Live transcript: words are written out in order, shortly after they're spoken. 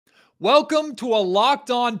Welcome to a Locked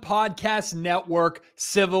On Podcast Network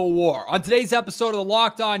Civil War. On today's episode of the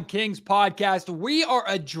Locked On Kings podcast, we are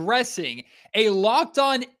addressing a Locked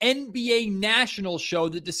On NBA national show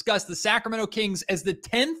that discussed the Sacramento Kings as the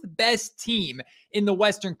 10th best team in the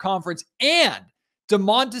Western Conference and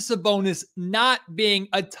Domantas Sabonis not being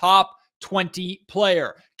a top 20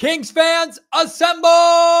 player. Kings fans,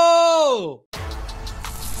 assemble!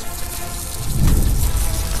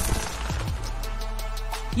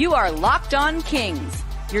 You are Locked On Kings,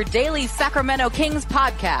 your daily Sacramento Kings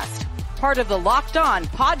podcast, part of the Locked On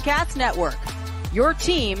Podcast Network, your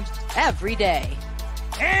team every day.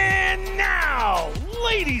 And now,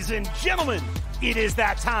 ladies and gentlemen, it is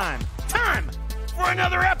that time for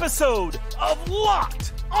another episode of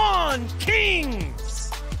Locked On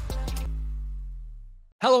Kings.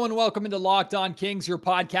 Hello and welcome into Locked On Kings, your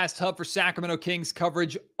podcast hub for Sacramento Kings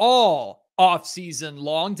coverage all off-season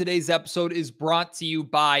long. Today's episode is brought to you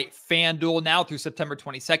by FanDuel. Now through September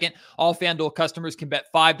 22nd, all FanDuel customers can bet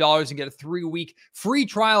 $5 and get a 3-week free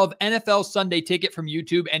trial of NFL Sunday Ticket from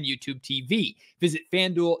YouTube and YouTube TV. Visit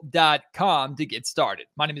FanDuel.com to get started.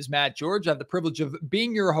 My name is Matt George. I have the privilege of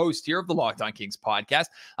being your host here of the Locked On Kings podcast.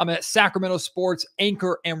 I'm a Sacramento sports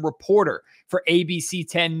anchor and reporter for ABC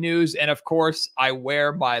 10 News. And of course, I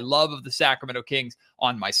wear my love of the Sacramento Kings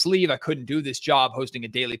on my sleeve. I couldn't do this job hosting a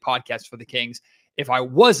daily podcast for the Kings if I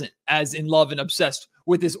wasn't as in love and obsessed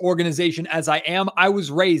with this organization as I am. I was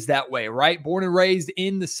raised that way, right? Born and raised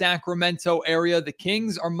in the Sacramento area. The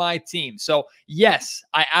Kings are my team. So yes,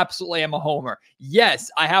 I absolutely am a homer. Yes,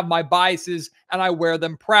 I have my biases and I wear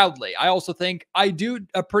them proudly. I also think I do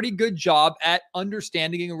a pretty good job at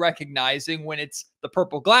understanding and recognizing when it's the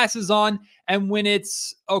purple glasses on and when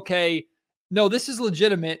it's, okay, no, this is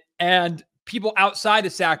legitimate and people outside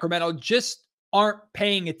of Sacramento just aren't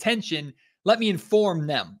paying attention. Let me inform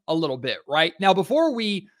them a little bit, right? Now, before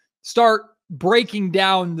we start breaking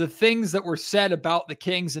down the things that were said about the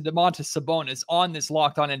Kings and Domantas Sabonis on this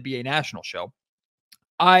Locked On NBA national show,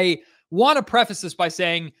 I want to preface this by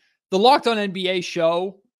saying the Locked On NBA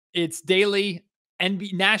show, it's daily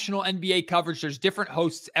national NBA coverage. There's different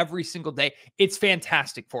hosts every single day. It's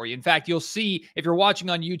fantastic for you. In fact, you'll see, if you're watching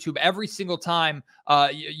on YouTube, every single time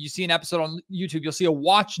you see an episode on YouTube, you'll see a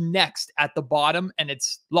watch next at the bottom, and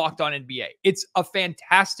it's Locked On NBA. It's a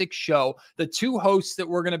fantastic show. The two hosts that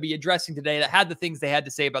we're going to be addressing today that had the things they had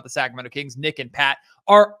to say about the Sacramento Kings, Nick and Pat,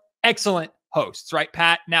 are excellent hosts, right?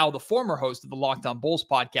 Pat, now the former host of the Locked On Bulls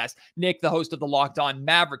podcast, Nick, the host of the Locked On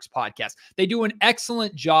Mavericks podcast. They do an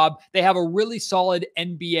excellent job. They have a really solid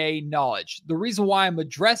NBA knowledge. The reason why I'm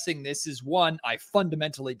addressing this is, one, I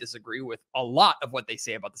fundamentally disagree with a lot of what they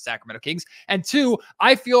say about the Sacramento Kings. And two,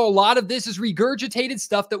 I feel a lot of this is regurgitated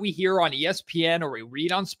stuff that we hear on ESPN or we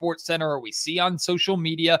read on SportsCenter or we see on social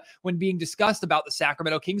media when being discussed about the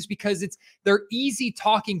Sacramento Kings, because they're easy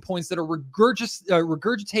talking points that are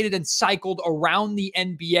regurgitated and cycled around the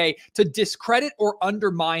NBA to discredit or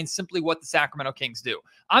undermine simply what the Sacramento Kings do.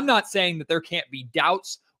 I'm not saying that there can't be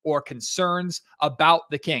doubts or concerns about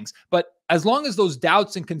the Kings, but as long as those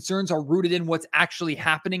doubts and concerns are rooted in what's actually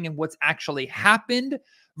happening and what's actually happened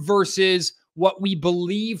versus what we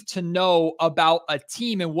believe to know about a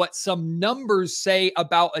team and what some numbers say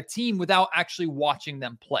about a team without actually watching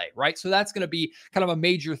them play, right? So that's going to be kind of a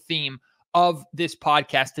major theme of this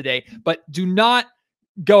podcast today. But do not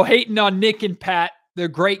go hating on Nick and Pat. They're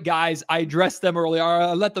great guys. I addressed them earlier.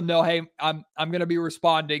 I let them know, hey, I'm going to be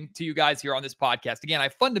responding to you guys here on this podcast. Again, I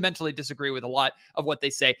fundamentally disagree with a lot of what they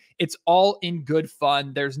say. It's all in good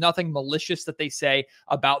fun. There's nothing malicious that they say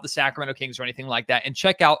about the Sacramento Kings or anything like that. And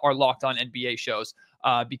check out our Locked On NBA shows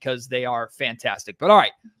because they are fantastic. But all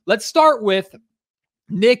right, let's start with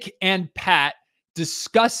Nick and Pat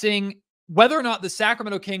discussing whether or not the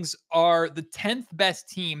Sacramento Kings are the 10th best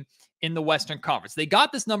team in the Western Conference. They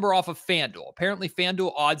got this number off of FanDuel. Apparently,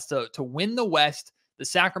 FanDuel odds to win the West, the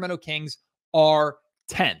Sacramento Kings are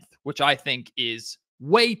 10th, which I think is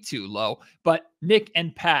way too low. But Nick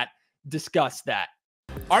and Pat discuss that.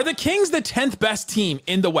 Are the Kings the 10th best team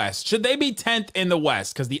in the West? Should they be 10th in the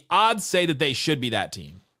West? Because the odds say that they should be that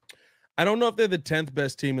team. I don't know if they're the 10th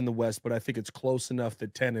best team in the West, but I think it's close enough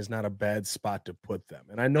that 10 is not a bad spot to put them.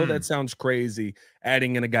 And I know that sounds crazy,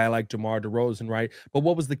 adding in a guy like DeMar DeRozan, right? But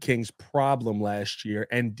what was the Kings' problem last year,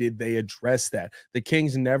 and did they address that? The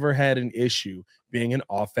Kings never had an issue being an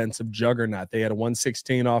offensive juggernaut. They had a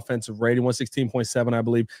 116 offensive rating, 116.7, I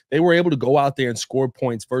believe. They were able to go out there and score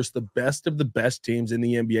points versus the best of the best teams in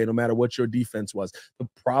the NBA, no matter what your defense was. The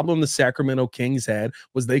problem the Sacramento Kings had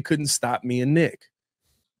was they couldn't stop me and Nick.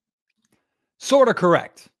 Sort of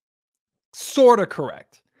correct. Sort of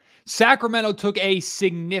correct. Sacramento took a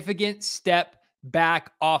significant step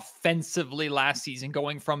back offensively last season,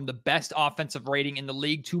 going from the best offensive rating in the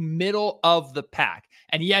league to middle of the pack.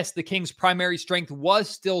 And yes, the Kings' primary strength was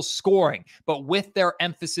still scoring, but with their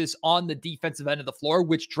emphasis on the defensive end of the floor,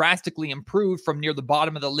 which drastically improved from near the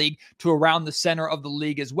bottom of the league to around the center of the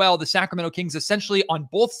league as well, the Sacramento Kings essentially on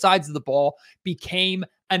both sides of the ball became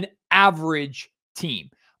an average team.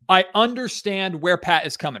 I understand where Pat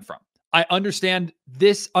is coming from. I understand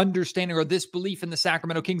this understanding or this belief in the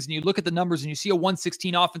Sacramento Kings, and you look at the numbers and you see a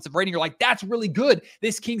 116 offensive rating, you're like, that's really good.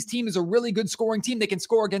 This Kings team is a really good scoring team. They can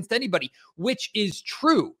score against anybody, which is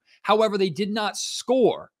true. However, they did not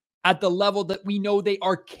score at the level that we know they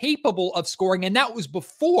are capable of scoring, and that was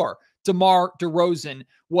before DeMar DeRozan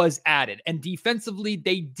was added. And defensively,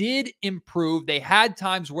 they did improve. They had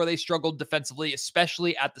times where they struggled defensively,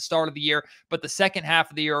 especially at the start of the year, but the second half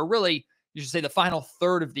of the year, or really, you should say the final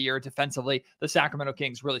third of the year defensively, the Sacramento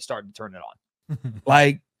Kings really started to turn it on.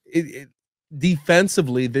 Like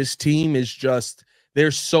defensively, this team is just,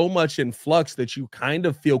 there's so much in flux that you kind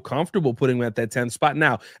of feel comfortable putting them at that 10th spot.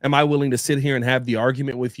 Now, am I willing to sit here and have the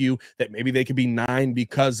argument with you that maybe they could be 9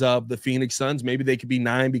 because of the Phoenix Suns? Maybe they could be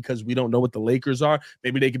 9 because we don't know what the Lakers are.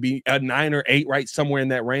 Maybe they could be a 9 or 8, right somewhere in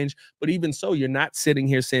that range. But even so, you're not sitting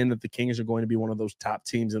here saying that the Kings are going to be one of those top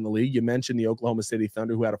teams in the league. You mentioned the Oklahoma City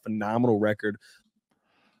Thunder, who had a phenomenal record.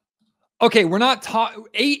 Okay, we're not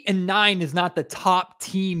 8 and 9 is not the top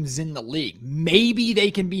teams in the league. Maybe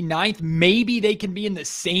they can be 9th. Maybe they can be in the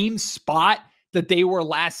same spot that they were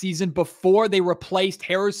last season before they replaced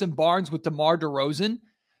Harrison Barnes with DeMar DeRozan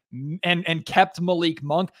and kept Malik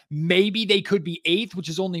Monk. Maybe they could be 8th, which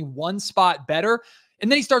is only one spot better. And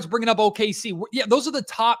then he starts bringing up OKC. Yeah, those are the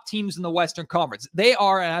top teams in the Western Conference. They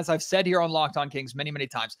are, and as I've said here on Locked On Kings many, many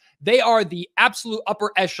times, they are the absolute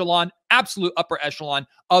upper echelon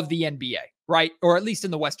of the NBA, right? Or at least in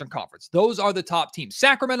the Western Conference. Those are the top teams.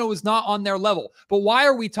 Sacramento is not on their level. But why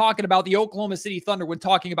are we talking about the Oklahoma City Thunder when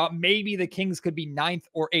talking about maybe the Kings could be 9th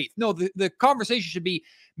or 8th? No, the conversation should be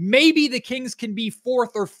maybe the Kings can be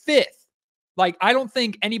 4th or 5th. Like, I don't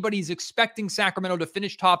think anybody's expecting Sacramento to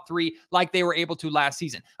finish top 3 like they were able to last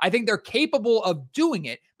season. I think they're capable of doing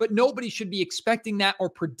it, but nobody should be expecting that or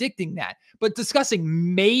predicting that. But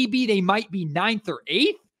discussing maybe they might be 9th or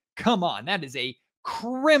 8th? Come on, that is a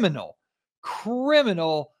criminal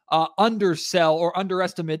undersell or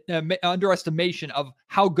underestimation of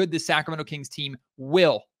how good the Sacramento Kings team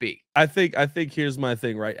will be. I think here's my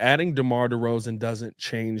thing, right? Adding DeMar DeRozan doesn't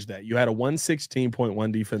change that. You had a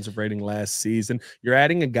 116.1 defensive rating last season. You're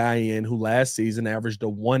adding a guy in who last season averaged a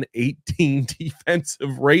 118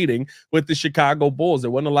 defensive rating with the Chicago Bulls.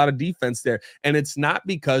 There wasn't a lot of defense there. And it's not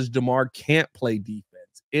because DeMar can't play defense.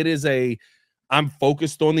 It is I'm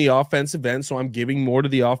focused on the offensive end, so I'm giving more to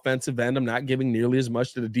the offensive end. I'm not giving nearly as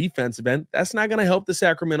much to the defensive end. That's not going to help the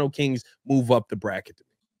Sacramento Kings move up the bracket to me.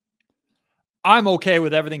 I'm okay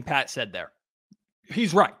with everything Pat said there.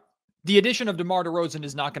 He's right. The addition of DeMar DeRozan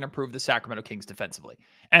is not going to improve the Sacramento Kings defensively.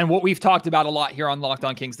 And what we've talked about a lot here on Locked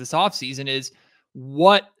On Kings this offseason is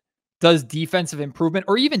what does defensive improvement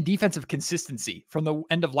or even defensive consistency from the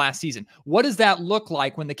end of last season, what does that look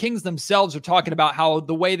like when the Kings themselves are talking about how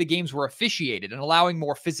the way the games were officiated and allowing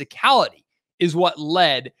more physicality is what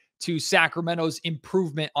led to Sacramento's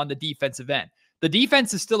improvement on the defensive end? The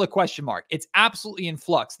defense is still a question mark. It's absolutely in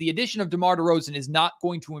flux. The addition of DeMar DeRozan is not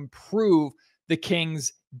going to improve the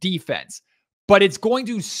Kings defense, but it's going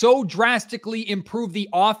to so drastically improve the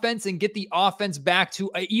offense and get the offense back to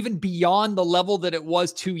even beyond the level that it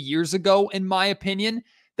was 2 years ago, in my opinion,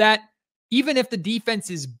 that even if the defense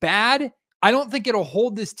is bad, I don't think it'll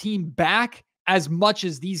hold this team back as much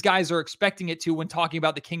as these guys are expecting it to when talking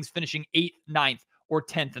about the Kings finishing 8th, 9th, or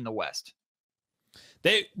 10th in the West.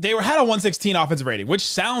 They had a 116 offensive rating, which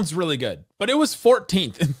sounds really good, but it was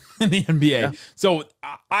 14th in the NBA. Yeah. So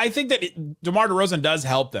I think that DeMar DeRozan does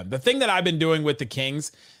help them. The thing that I've been doing with the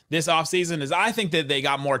Kings this offseason is I think that they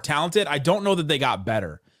got more talented. I don't know that they got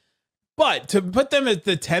better. But to put them at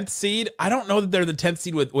the 10th seed, I don't know that they're the 10th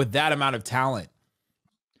seed with that amount of talent.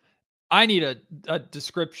 I need a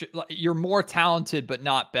description. You're more talented, but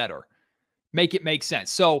not better. Make it make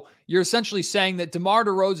sense. So you're essentially saying that DeMar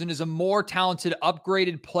DeRozan is a more talented,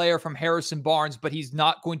 upgraded player from Harrison Barnes, but he's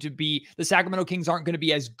not going to be, the Sacramento Kings aren't going to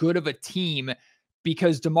be as good of a team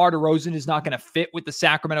because DeMar DeRozan is not going to fit with the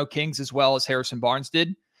Sacramento Kings as well as Harrison Barnes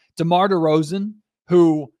did. DeMar DeRozan,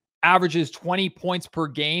 who averages 20 points per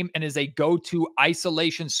game and is a go-to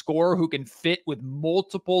isolation scorer who can fit with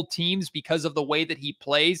multiple teams because of the way that he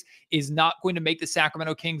plays, is not going to make the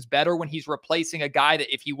Sacramento Kings better when he's replacing a guy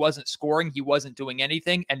that if he wasn't scoring, he wasn't doing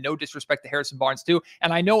anything. And no disrespect to Harrison Barnes too.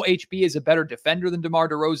 And I know HB is a better defender than DeMar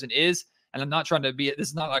DeRozan is. and I'm not trying to this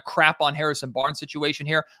is not a crap on Harrison Barnes situation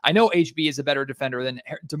here. I know HB is a better defender than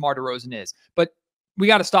DeMar DeRozan is, but we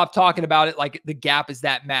got to stop talking about it like the gap is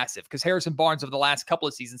that massive, because Harrison Barnes over the last couple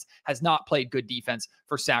of seasons has not played good defense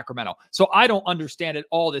for Sacramento. So I don't understand at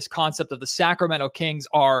all this concept of the Sacramento Kings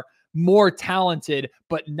are more talented,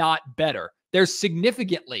 but not better. They're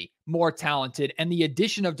significantly more talented, and the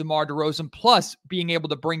addition of DeMar DeRozan plus being able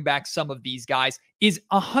to bring back some of these guys is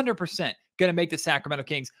 100% going to make the Sacramento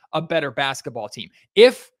Kings a better basketball team.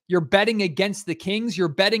 If you're betting against the Kings, you're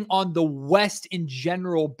betting on the West in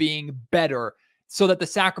general being better, so that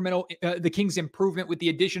the Kings' improvement with the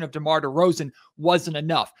addition of DeMar DeRozan wasn't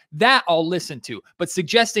enough. That I'll listen to. But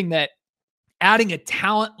suggesting that adding a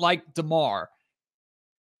talent like DeMar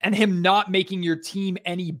and him not making your team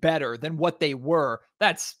any better than what they were,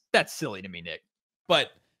 that's silly to me, Nick. But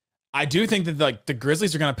I do think that the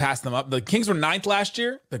Grizzlies are going to pass them up. The Kings were 9th last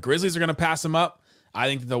year. The Grizzlies are going to pass them up. I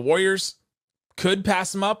think the Warriors could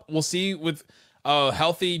pass them up. We'll see with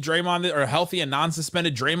healthy Draymond, or healthy and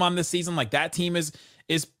non-suspended Draymond this season. Like, that team is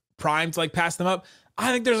primed to like pass them up.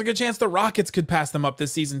 I think there's a good chance the Rockets could pass them up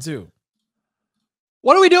this season too.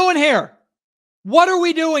 What are we doing here? What are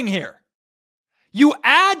we doing here? You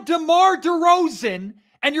add DeMar DeRozan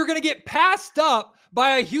and you're going to get passed up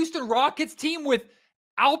by a Houston Rockets team with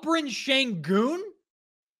Alperen Şengün?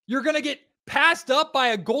 You're going to get passed up by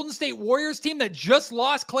a Golden State Warriors team that just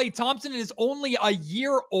lost Klay Thompson and is only a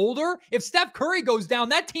year older? If Steph Curry goes down,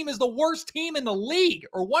 that team is the worst team in the league,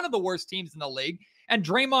 or one of the worst teams in the league. And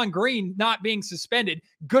Draymond Green not being suspended,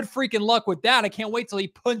 good freaking luck with that. I can't wait till he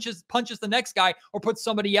punches the next guy or puts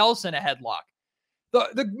somebody else in a headlock.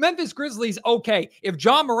 The Memphis Grizzlies, okay, if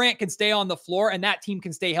John Morant can stay on the floor and that team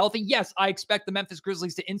can stay healthy, yes, I expect the Memphis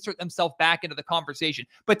Grizzlies to insert themselves back into the conversation.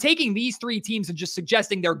 But taking these three teams and just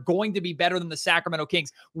suggesting they're going to be better than the Sacramento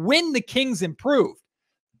Kings when the Kings improved,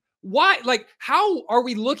 why? Like, how are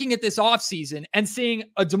we looking at this offseason and seeing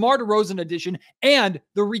a DeMar DeRozan addition and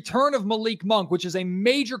the return of Malik Monk, which is a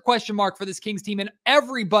major question mark for this Kings team, and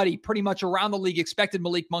everybody pretty much around the league expected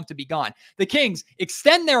Malik Monk to be gone. The Kings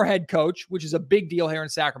extend their head coach, which is a big deal here in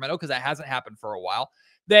Sacramento because that hasn't happened for a while.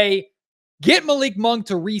 They get Malik Monk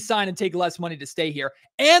to re-sign and take less money to stay here,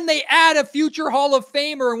 and they add a future Hall of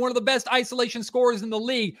Famer and one of the best isolation scorers in the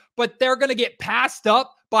league, but they're going to get passed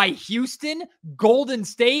up by Houston, Golden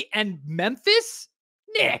State, and Memphis?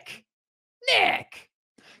 Nick.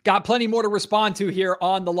 Got plenty more to respond to here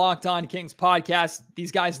on the Locked On Kings podcast. These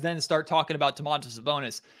guys then start talking about Domantas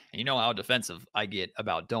Sabonis, and you know how defensive I get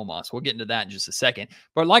about Domas. We'll get into that in just a second.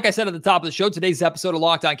 But like I said at the top of the show, today's episode of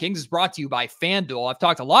Locked On Kings is brought to you by FanDuel. I've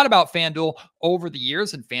talked a lot about FanDuel over the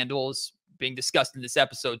years, and FanDuel is being discussed in this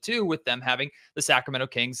episode too, with them having the Sacramento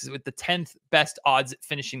Kings with the 10th best odds at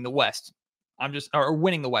finishing the West. Or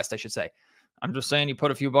winning the West, I should say. I'm just saying, you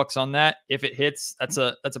put a few bucks on that. If it hits, that's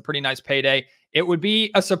a pretty nice payday. It would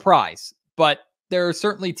be a surprise, but there are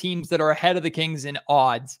certainly teams that are ahead of the Kings in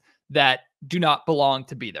odds that do not belong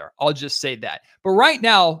to be there. I'll just say that. But right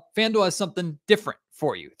now, FanDuel has something different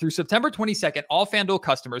for you. Through September 22nd, all FanDuel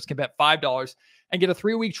customers can bet $5 and get a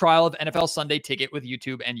 3-week trial of NFL Sunday Ticket with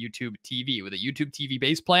YouTube and YouTube TV. With a YouTube TV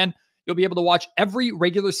base plan, you'll be able to watch every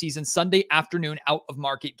regular season Sunday afternoon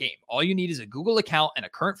out-of-market game. All you need is a Google account and a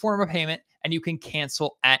current form of payment, and you can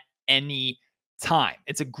cancel at any time.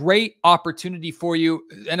 It's a great opportunity for you.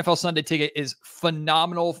 NFL Sunday Ticket is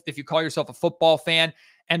phenomenal if you call yourself a football fan.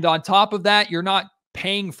 And on top of that, you're not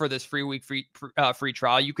paying for this free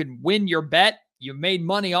trial. You can win your bet. You made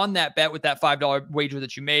money on that bet with that $5 wager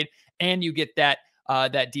that you made, and you get that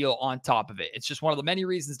deal on top of it. It's just one of the many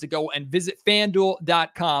reasons to go and visit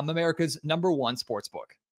FanDuel.com, America's #1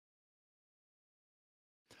 sportsbook.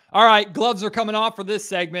 All right, gloves are coming off for this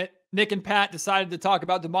segment. Nick and Pat decided to talk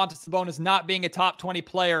about Domantas Sabonis not being a top 20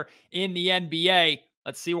 player in the NBA.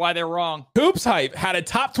 Let's see why they're wrong. Hoops Hype had a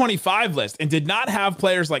top 25 list and did not have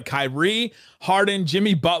players like Kyrie, Harden,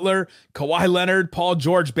 Jimmy Butler, Kawhi Leonard, Paul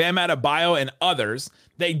George, Bam Adebayo, and others.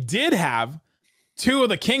 They did have two of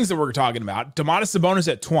the Kings that we're talking about: Domantas Sabonis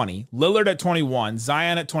at 20, Lillard at 21,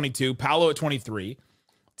 Zion at 22, Paolo at 23,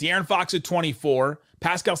 De'Aaron Fox at 24,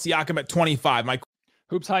 Pascal Siakam at 25. My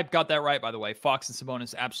Hoops Hype got that right, by the way. Fox and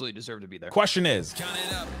Sabonis absolutely deserve to be there. question is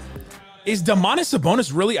Domantas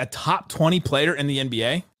Sabonis really a top 20 player in the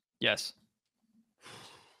NBA? Yes.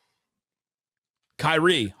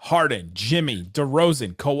 Kyrie, Harden, Jimmy,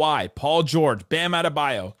 DeRozan, Kawhi, Paul George, Bam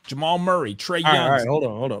Adebayo, Jamal Murray, Trae Young. All right, hold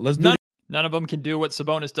on. Let's do None of them can do what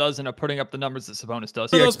Sabonis does and are putting up the numbers that Sabonis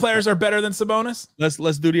does. Those players are better than Sabonis.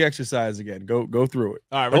 Let's do the exercise again. Go through it.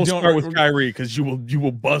 All right, Don't start with Kyrie because you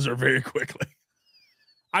will buzzer very quickly.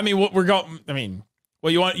 I mean, what we're going. I mean, well,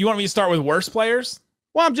 you want me to start with worse players?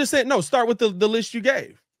 Well, I'm just saying, no, start with the list you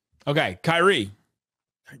gave. Okay, Kyrie.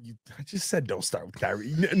 I just said don't start with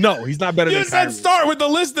Kyrie. No, he's not better than Kyrie. You said start with the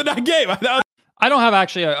list that I gave. I don't have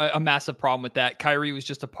actually a massive problem with that. Kyrie was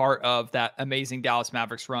just a part of that amazing Dallas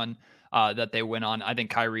Mavericks run that they went on. I think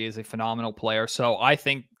Kyrie is a phenomenal player. So I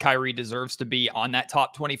think Kyrie deserves to be on that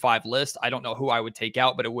top 25 list. I don't know who I would take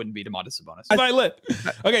out, but it wouldn't be Domantas Sabonis.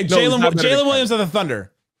 Okay, Jalen Williams of the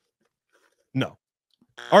Thunder. No.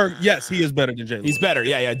 Or yes, he is better than Jalen. He's better.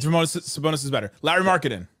 Yeah. Sabonis is better. Larry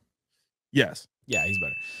Marketing. Yes. Yeah, he's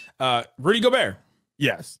better. Rudy Gobert.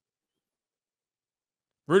 Yes.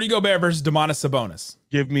 Rudy Gobert versus Domantas Sabonis.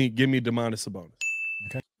 Give me Domantas Sabonis.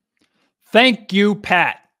 Okay. Thank you,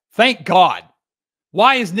 Pat. Thank God.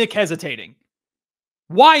 Why is Nick hesitating?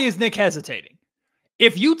 Why is Nick hesitating?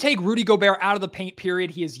 If you take Rudy Gobert out of the paint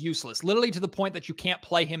period, he is useless. Literally to the point that you can't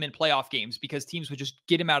play him in playoff games because teams would just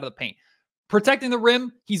get him out of the paint. Protecting the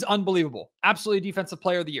rim, he's unbelievable. Absolutely defensive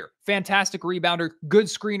player of the year. Fantastic rebounder, good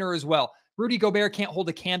screener as well. Rudy Gobert can't hold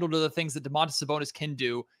a candle to the things that Domantas Sabonis can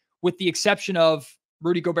do, with the exception of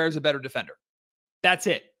Rudy Gobert is a better defender. That's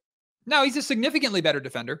it. Now, he's a significantly better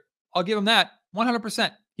defender. I'll give him that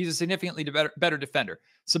 100%. He's a significantly better defender.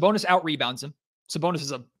 Sabonis out-rebounds him. Sabonis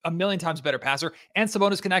is a million times better passer, and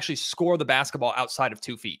Sabonis can actually score the basketball outside of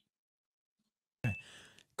 2 feet.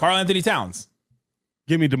 Karl Anthony Towns.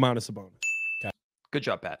 Give me Domantas Sabonis. Okay. Good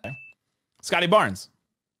job, Pat. Okay. Scotty Barnes.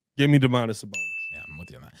 Give me Domantas Sabonis. Yeah, I'm with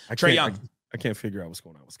you on that. Trae Young. I can't figure out what's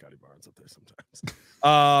going on with Scotty Barnes up there sometimes.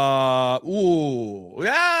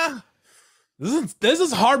 Yeah. This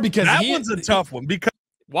is hard because that one's a tough one.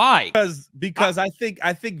 Why? Because I think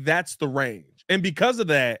that's the range. And because of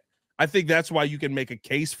that, I think that's why you can make a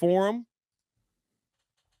case for him.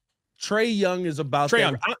 Trae Young is about Trae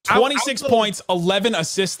Young, 26 points, 11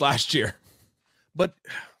 assists last year. But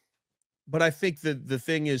I think that the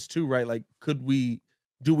thing is too, right? Like,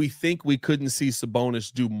 do we think we couldn't see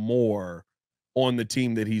Sabonis do more on the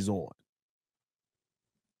team that he's on?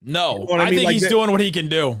 No, you know I think he's doing what he can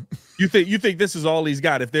do. You think this is all he's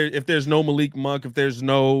got? If there's no Malik Monk, if there's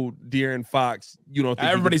no De'Aaron Fox, you don't think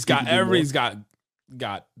everybody's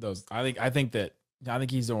got those. I think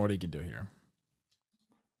he's doing what he can do here.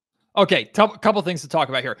 Okay, couple things to talk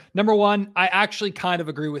about here. Number one, I actually kind of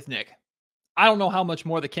agree with Nick. I don't know how much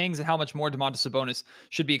more the Kings and how much more Domantas Sabonis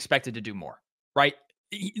should be expected to do more, right?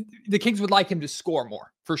 The Kings would like him to score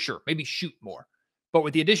more, for sure. Maybe shoot more. But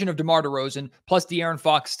with the addition of DeMar DeRozan, plus De'Aaron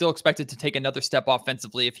Fox, still expected to take another step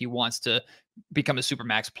offensively if he wants to become a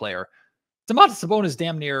supermax player. Domantas Sabonis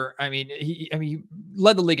damn near, he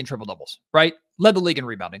led the league in triple-doubles, right? Led the league in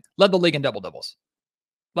rebounding. Led the league in double-doubles.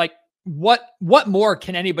 Like, what more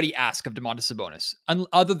can anybody ask of Domantas Sabonis?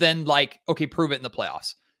 Other than, like, okay, prove it in the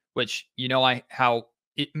playoffs. Which, you know, how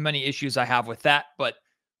many issues I have with that, but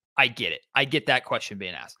I get it. I get that question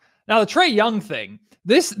being asked. Now, the Trae Young thing,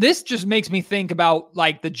 this just makes me think about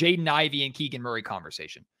like the Jaden Ivey and Keegan Murray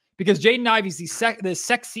conversation. Because Jaden Ivey's the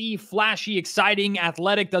sexy, flashy, exciting,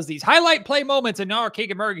 athletic, does these highlight play moments, and now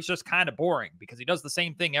Keegan Murray's just kind of boring because he does the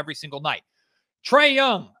same thing every single night. Trae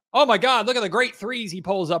Young, oh my God, look at the great threes he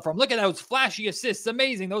pulls up from. Look at those flashy assists.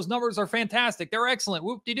 Amazing. Those numbers are fantastic. They're excellent.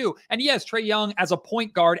 Whoop-de-doo. And yes, Trae Young, as a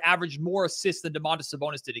point guard, averaged more assists than Domantas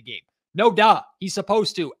Sabonis did a game. No duh. He's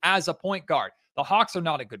supposed to as a point guard. The Hawks are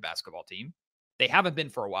not a good basketball team. They haven't been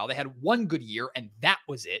for a while. They had one good year, and that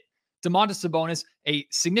was it. Domantas Sabonis, a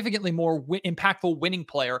significantly more impactful winning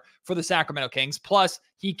player for the Sacramento Kings. Plus,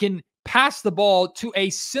 he can pass the ball to a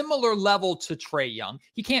similar level to Trae Young.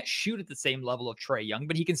 He can't shoot at the same level of Trae Young,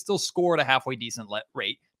 but he can still score at a halfway decent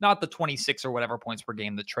rate. Not the 26 or whatever points per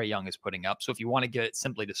game that Trae Young is putting up. So if you want to get it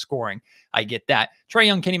simply to scoring, I get that. Trae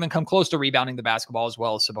Young can't even come close to rebounding the basketball as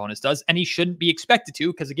well as Sabonis does. And he shouldn't be expected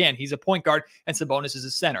to because, again, he's a point guard and Sabonis is a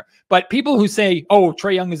center. But people who say, oh,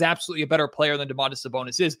 Trae Young is absolutely a better player than Domantas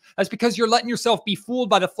Sabonis is, that's because you're letting yourself be fooled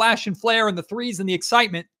by the flash and flare and the threes and the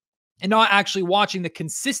excitement, and not actually watching the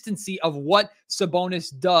consistency of what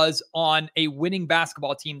Sabonis does on a winning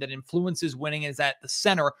basketball team that influences winning and is at the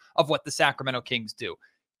center of what the Sacramento Kings do.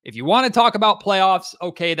 If you want to talk about playoffs,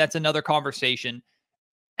 okay, that's another conversation.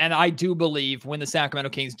 And I do believe when the Sacramento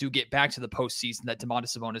Kings do get back to the postseason that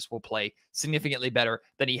Domantas Sabonis will play significantly better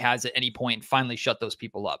than he has at any point and finally shut those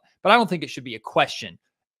people up. But I don't think it should be a question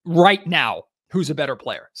right now who's a better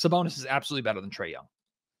player. Sabonis is absolutely better than Trae Young.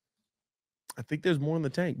 I think there's more in the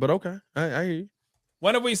tank, but okay. I hear you.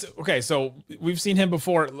 When have we? Okay, so we've seen him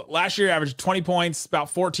before. Last year, averaged 20 points, about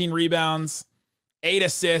 14 rebounds, 8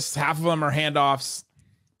 assists. Half of them are handoffs.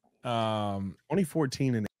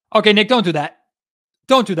 2014 and okay, Nick, don't do that.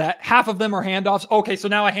 Don't do that. Half of them are handoffs. Okay, so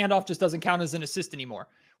now a handoff just doesn't count as an assist anymore.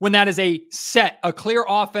 when that is a clear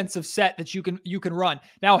offensive set that you can run.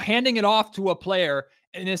 Now, handing it off to a player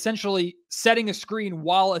and essentially setting a screen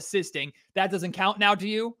while assisting, that doesn't count now to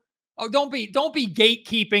you? Oh, don't be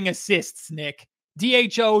gatekeeping assists, Nick.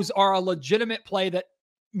 DHOs are a legitimate play that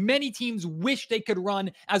many teams wish they could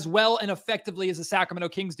run as well and effectively as the Sacramento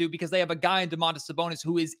Kings do, because they have a guy in Domantas Sabonis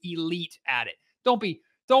who is elite at it. Don't be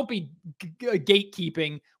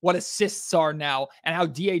gatekeeping what assists are now and how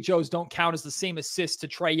DHOs don't count as the same assists to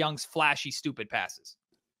Trae Young's flashy, stupid passes.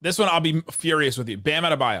 This one, I'll be furious with you. Bam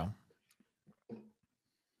Adebayo.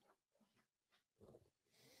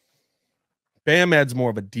 Bam adds more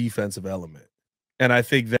of a defensive element. And I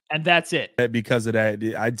think that's it. Because of that,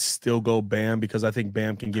 I'd still go Bam, because I think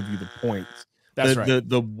Bam can give you the points. That's right.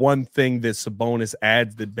 The one thing that Sabonis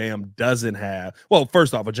adds that Bam doesn't have, well,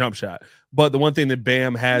 first off, a jump shot. But the one thing that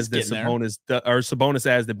Bam has that Sabonis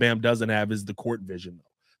adds that Bam doesn't have is the court vision.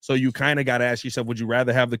 So you kind of got to ask yourself, would you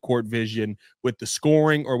rather have the court vision with the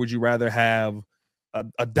scoring, or would you rather have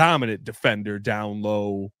a dominant defender down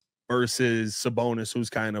low versus Sabonis, who's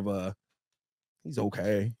kind of he's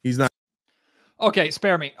okay. He's not. Okay,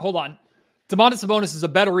 spare me. Hold on. Domantas Sabonis is a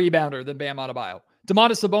better rebounder than Bam Adebayo.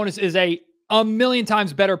 Domantas Sabonis is a million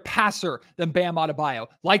times better passer than Bam Adebayo.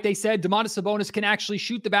 Like they said, Domantas Sabonis can actually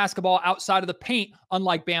shoot the basketball outside of the paint,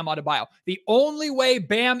 unlike Bam Adebayo. The only way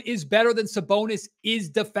Bam is better than Sabonis is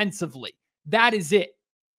defensively. That is it.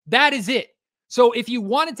 That is it. So if you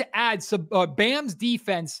wanted to add Bam's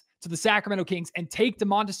defense to the Sacramento Kings and take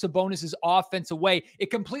Domantas Sabonis' offense away,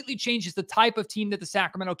 it completely changes the type of team that the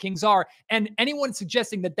Sacramento Kings are. And anyone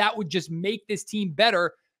suggesting that that would just make this team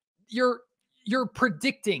better, you're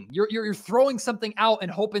predicting, you're throwing something out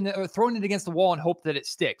and hoping that, or throwing it against the wall and hope that it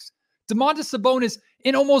sticks. Domantas Sabonis,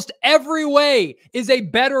 in almost every way, is a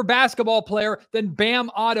better basketball player than Bam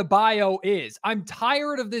Adebayo is. I'm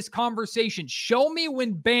tired of this conversation. Show me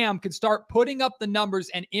when Bam can start putting up the numbers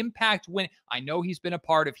and impact when. I know he's been a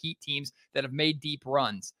part of Heat teams that have made deep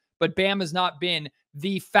runs, but Bam has not been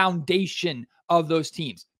the foundation of those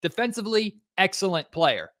teams. Defensively, excellent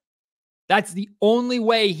player. That's the only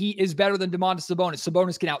way he is better than Domantas Sabonis.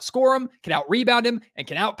 Sabonis can outscore him, can out-rebound him, and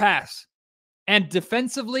can outpass. And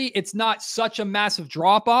defensively, it's not such a massive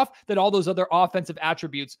drop-off that all those other offensive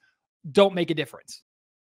attributes don't make a difference.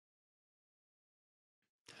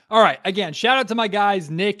 All right. Again, shout out to my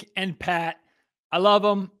guys, Nick and Pat. I love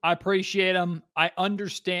them. I appreciate them. I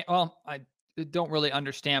understand. Well, I don't really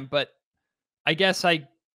understand, but I guess I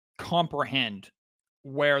comprehend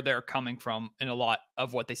where they're coming from in a lot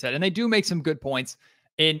of what they said. And they do make some good points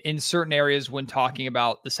in certain areas when talking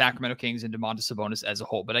about the Sacramento Kings and Domantas Sabonis as a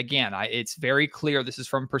whole. But again, it's very clear this is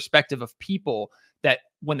from perspective of people that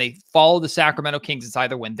when they follow the Sacramento Kings, it's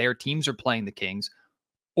either when their teams are playing the Kings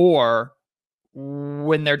or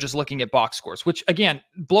when they're just looking at box scores, which again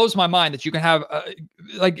blows my mind that you can have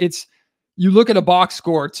you look at a box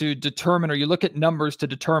score to determine, or you look at numbers to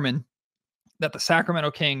determine that the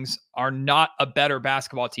Sacramento Kings are not a better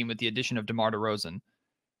basketball team with the addition of DeMar DeRozan.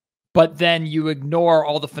 But then you ignore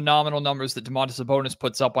all the phenomenal numbers that Domantas Sabonis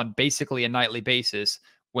puts up on basically a nightly basis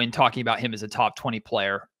when talking about him as a top 20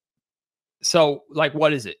 player. So,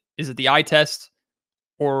 what is it? Is it the eye test,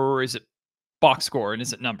 or is it box score, and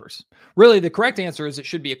is it numbers? Really, the correct answer is it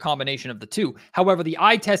should be a combination of the two. However, the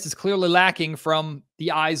eye test is clearly lacking from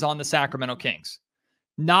the eyes on the Sacramento Kings.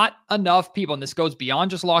 Not enough people, and this goes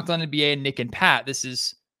beyond just Locked On NBA and Nick and Pat. This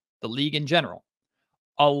is the league in general.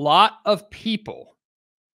 A lot of people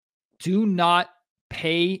do not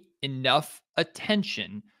pay enough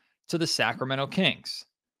attention to the Sacramento Kings.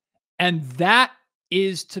 And that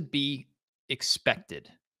is to be expected,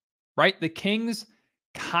 right? The Kings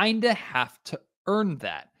kind of have to earn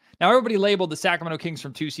that. Now, everybody labeled the Sacramento Kings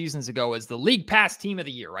from 2 seasons ago as the League Pass Team of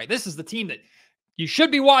the Year, right? This is the team that you should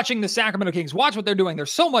be watching. The Sacramento Kings. Watch what they're doing. They're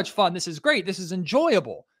so much fun. This is great. This is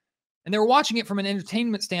enjoyable. And they were watching it from an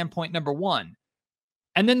entertainment standpoint, number one.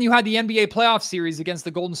 And then you had the NBA playoff series against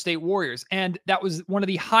the Golden State Warriors. And that was one of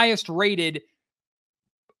the highest rated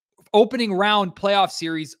opening round playoff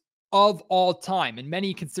series of all time. And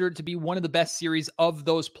many consider it to be one of the best series of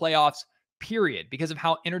those playoffs, period, because of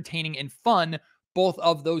how entertaining and fun both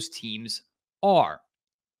of those teams are.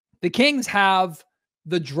 The Kings have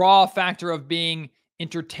the draw factor of being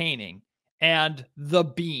entertaining and the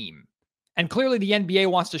beam. And clearly the NBA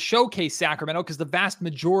wants to showcase Sacramento because the vast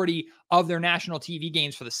majority of their national TV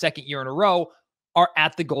games for the second year in a row are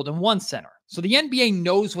at the Golden One Center. So the NBA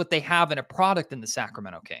knows what they have in a product in the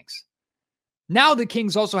Sacramento Kings. Now the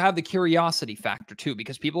Kings also have the curiosity factor too,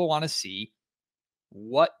 because people want to see,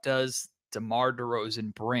 what does DeMar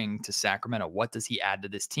DeRozan bring to Sacramento? What does he add to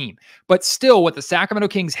this team? But still, what the Sacramento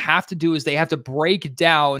Kings have to do is they have to break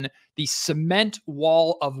down the cement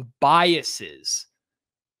wall of biases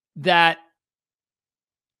that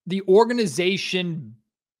the organization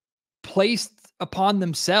placed upon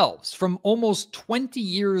themselves from almost 20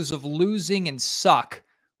 years of losing and suck,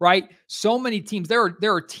 right? So many teams, there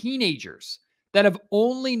are teenagers that have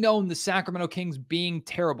only known the Sacramento Kings being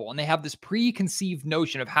terrible, and they have this preconceived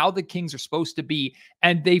notion of how the Kings are supposed to be,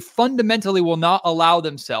 and they fundamentally will not allow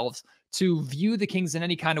themselves to view the Kings in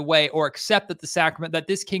any kind of way or accept that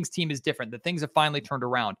this Kings team is different, that things have finally turned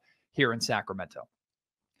around here in Sacramento.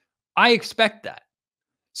 I expect that.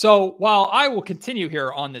 So while I will continue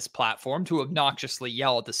here on this platform to obnoxiously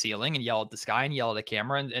yell at the ceiling and yell at the sky and yell at a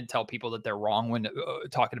camera and tell people that they're wrong when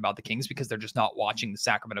talking about the Kings because they're just not watching the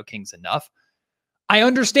Sacramento Kings enough, I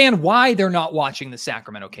understand why they're not watching the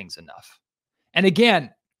Sacramento Kings enough. And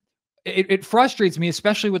again, it frustrates me,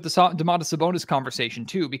 especially with the Domantas Sabonis conversation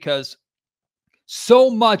too, because so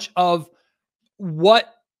much of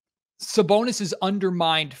what Sabonis is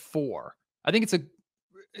undermined for, I think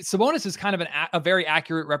Sabonis is kind of a very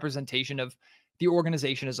accurate representation of the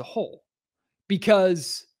organization as a whole,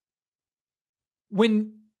 because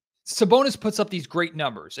when Sabonis puts up these great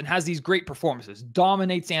numbers and has these great performances,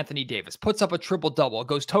 dominates Anthony Davis, puts up a triple-double,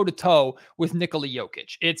 goes toe-to-toe with Nikola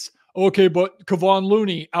Jokic. It's, okay, but Kevon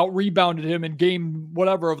Looney out-rebounded him in game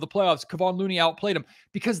whatever of the playoffs. Kevon Looney outplayed him,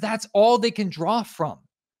 because that's all they can draw from,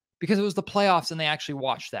 because it was the playoffs and they actually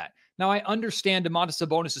watched that. Now, I understand Domantas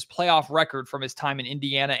Sabonis' playoff record from his time in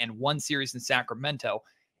Indiana and one series in Sacramento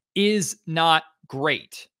is not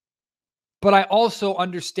great. But I also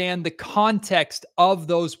understand the context of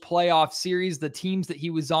those playoff series, the teams that he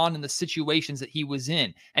was on and the situations that he was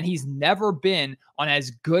in. And he's never been on as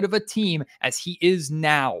good of a team as he is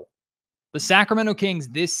now. The Sacramento Kings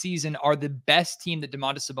this season are the best team that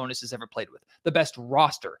Domantas Sabonis has ever played with, the best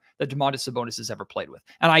roster that Domantas Sabonis has ever played with.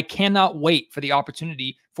 And I cannot wait for the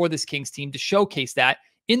opportunity for this Kings team to showcase that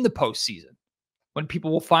in the postseason, when people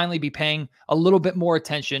will finally be paying a little bit more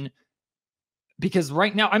attention. Because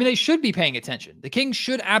right now, I mean, they should be paying attention. The Kings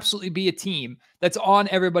should absolutely be a team that's on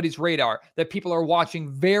everybody's radar, that people are watching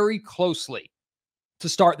very closely to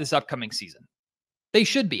start this upcoming season. They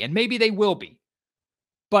should be, and maybe they will be.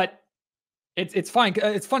 But it's fine.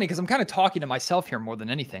 It's funny because I'm kind of talking to myself here more than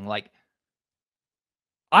anything. Like,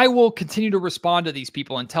 I will continue to respond to these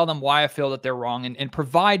people and tell them why I feel that they're wrong, and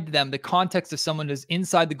provide them the context of someone who's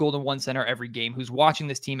inside the Golden One Center every game, who's watching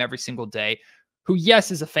this team every single day, who,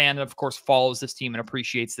 yes, is a fan and, of course, follows this team and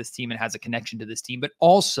appreciates this team and has a connection to this team, but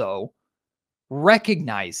also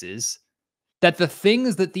recognizes that the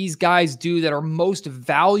things that these guys do that are most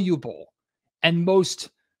valuable and most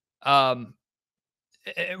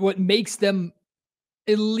what makes them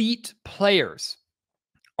elite players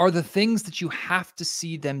are the things that you have to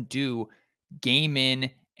see them do game in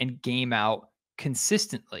and game out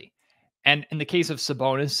consistently. And in the case of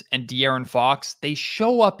Sabonis and De'Aaron Fox, they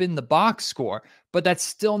show up in the box score, but that's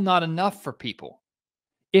still not enough for people.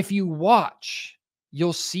 If you watch,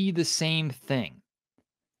 you'll see the same thing.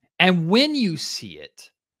 And when you see it,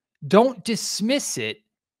 don't dismiss it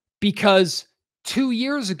because 2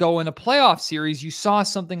 years ago in a playoff series, you saw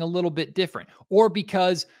something a little bit different, or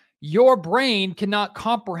because your brain cannot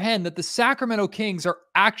comprehend that the Sacramento Kings are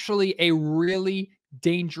actually a really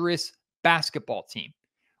dangerous basketball team.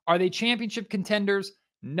 Are they championship contenders?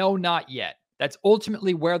 No, not yet. That's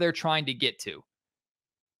ultimately where they're trying to get to.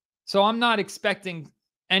 So I'm not expecting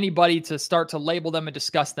anybody to start to label them and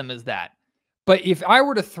discuss them as that. But if I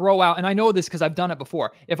were to throw out, and I know this because I've done it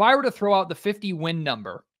before, if I were to throw out the 50 win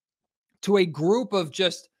number to a group of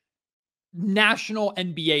just national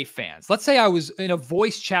NBA fans, let's say I was in a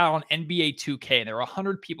voice chat on NBA 2K and there were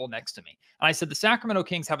 100 people next to me, and I said the Sacramento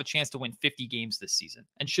Kings have a chance to win 50 games this season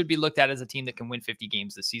and should be looked at as a team that can win 50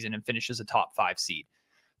 games this season and finish as a top 5 seed.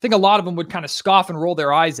 I think a lot of them would kind of scoff and roll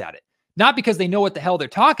their eyes at it. Not because they know what the hell they're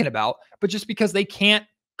talking about, but just because they can't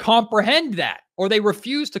comprehend that, or they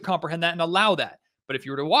refuse to comprehend that and allow that. But if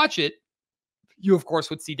you were to watch it, you, of course,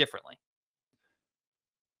 would see differently.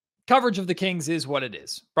 Coverage of the Kings is what it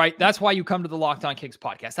is, right? That's why you come to the Locked On Kings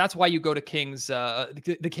podcast. That's why you go to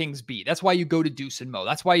the Kings Beat. That's why you go to Deuce and Mo.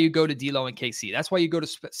 That's why you go to D-Lo and KC. That's why you go to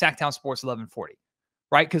Sacktown Sports 1140,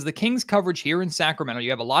 right? Because the Kings coverage here in Sacramento,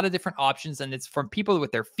 you have a lot of different options, and it's from people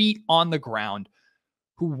with their feet on the ground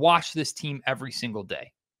who watch this team every single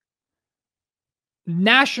day.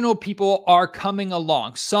 National people are coming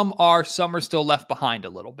along. Some are still left behind a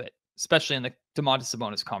little bit, especially in the Domantas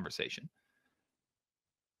Sabonis conversation.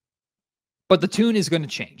 But the tune is going to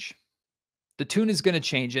change. The tune is going to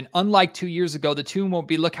change. And unlike 2 years ago, the tune won't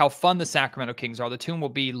be, look how fun the Sacramento Kings are. The tune will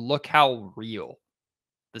be, look how real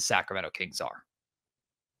the Sacramento Kings are.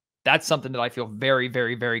 That's something that I feel very,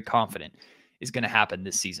 very, very confident is going to happen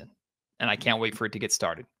this season. And I can't wait for it to get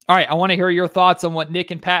started. All right, I want to hear your thoughts on what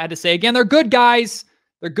Nick and Pat had to say. Again, they're good guys.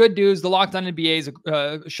 They're good dudes. The Locked On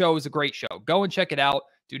NBA show is a great show. Go and check it out.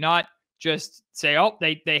 Do not just say, oh,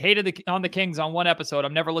 they hated on the Kings on one episode,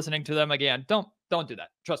 I'm never listening to them again. Don't do that.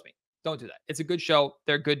 Trust me. Don't do that. It's a good show.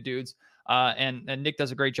 They're good dudes. And Nick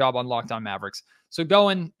does a great job on Locked On Mavericks. So go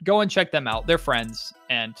and check them out. They're friends.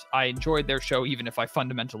 And I enjoyed their show, even if I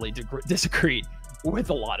fundamentally disagreed with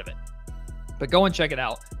a lot of it. But go and check it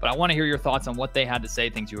out. But I want to hear your thoughts on what they had to say,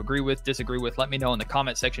 things you agree with, disagree with. Let me know in the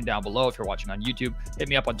comment section down below. If you're watching on YouTube, hit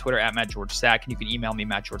me up on Twitter at MattGeorgeSack, and you can email me,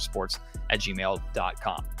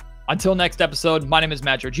 mattgeorgesports@gmail.com. Until next episode, my name is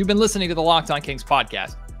Matt George. You've been listening to the Locked On Kings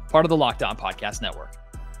podcast, part of the Locked On Podcast Network.